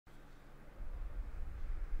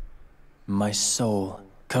My soul,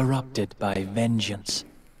 corrupted by vengeance,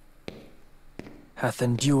 hath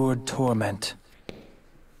endured torment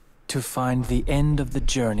to find the end of the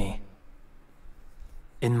journey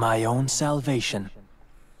in my own salvation.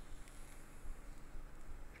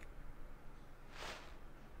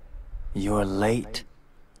 You're late.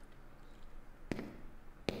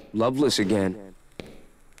 Loveless again.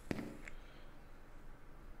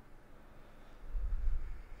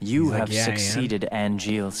 You have "Yeah, I am." succeeded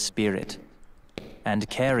Angeal's spirit, and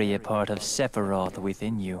carry a part of Sephiroth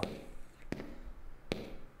within you.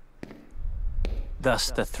 Thus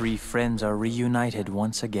the three friends are reunited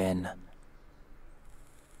once again.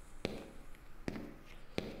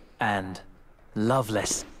 And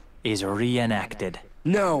Loveless is reenacted.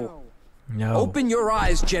 No. No. Open your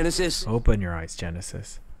eyes, Genesis. Open your eyes,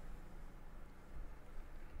 Genesis.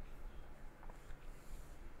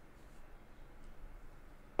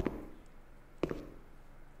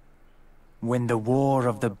 When the war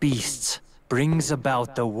of the beasts brings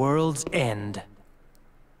about the world's end,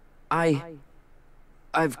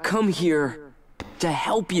 I've come here to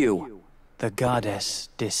help you. the goddess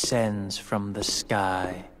descends from the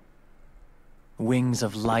sky. Wings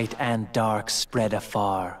of light and dark spread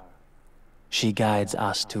afar. She guides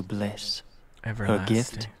us to bliss. Her Everlasting.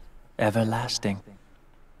 gift, everlasting.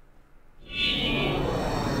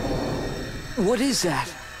 What is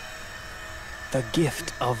that? The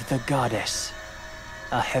gift of the goddess.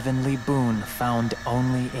 A heavenly boon found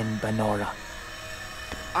only in Benora.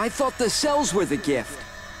 I thought the cells were the gift.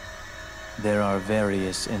 There are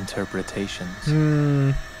various interpretations.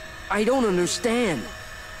 I don't understand.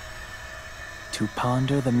 To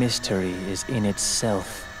ponder the mystery is in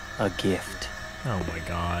itself a gift. Oh my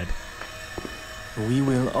god. We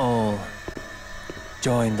will all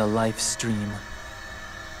join the life stream.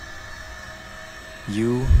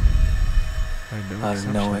 You are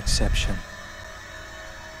no exception.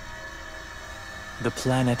 The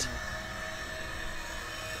planet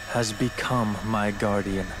has become my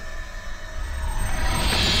guardian.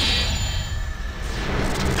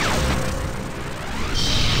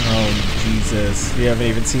 Oh Jesus. We haven't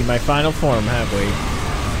even seen my final form, have we?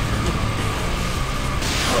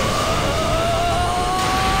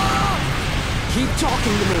 Keep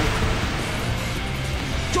talking to me.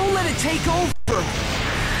 Don't let it take over.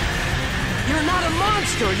 You're not a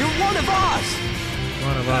monster. You're one of us.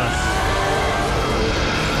 One of us.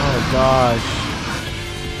 Oh gosh.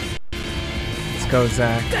 Let's go,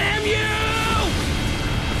 Zach. Damn you!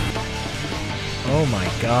 Oh my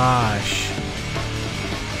gosh.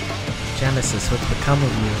 Genesis, what's become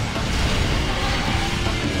of you?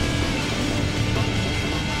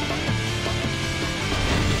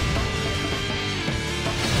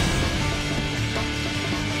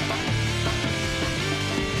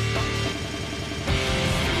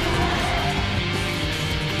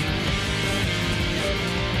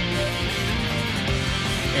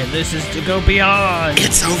 And this is to go beyond.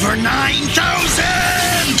 It's over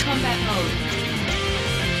 9,000! Combat mode.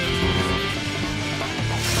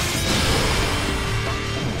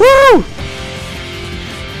 Woo!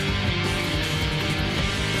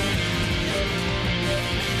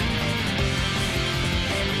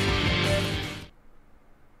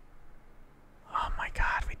 Oh my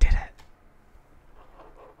god, we did it.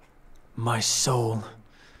 My soul,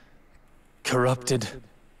 corrupted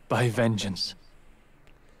by vengeance,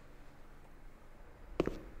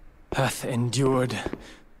 hath endured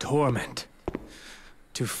torment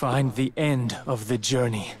to find the end of the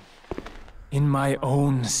journey in my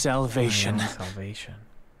own salvation Salvation.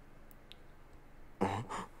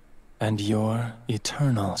 and your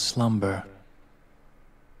eternal slumber.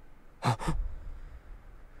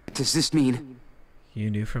 Does this mean You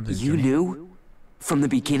knew from the you beginning? knew from the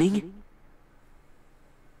beginning?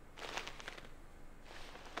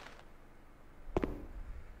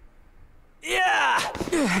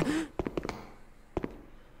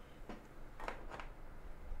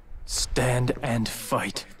 Stand and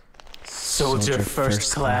fight. Soldier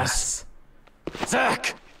first class.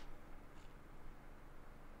 Zack!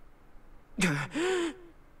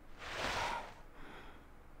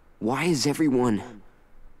 Why is everyone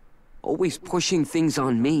always pushing things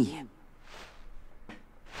on me?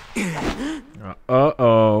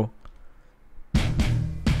 Uh-oh.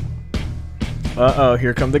 Uh-oh,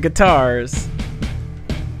 here come the guitars.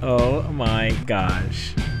 Oh my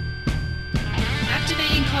gosh.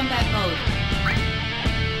 Activating combat mode.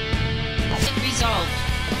 Resolved.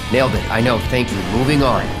 Nailed it. I know. Thank you. Moving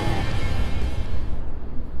on.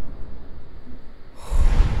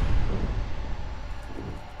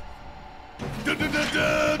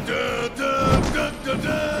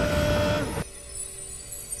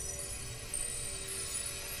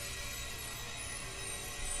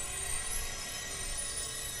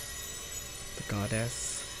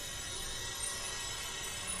 goddess.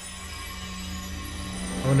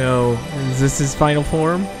 Oh no, is this his final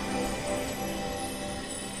form?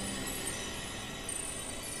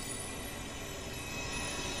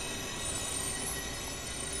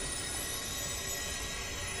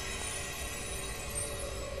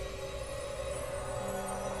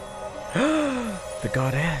 The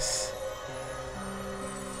goddess.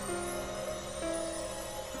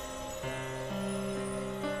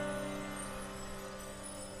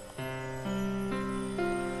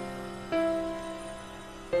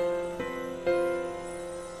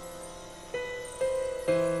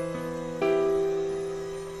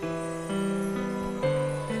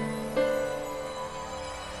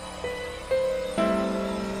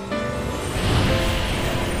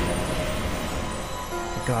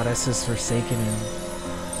 The goddess has forsaken him.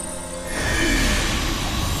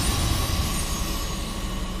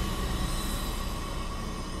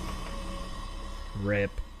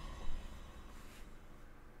 Rip.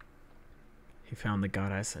 He found the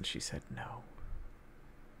goddess and she said no.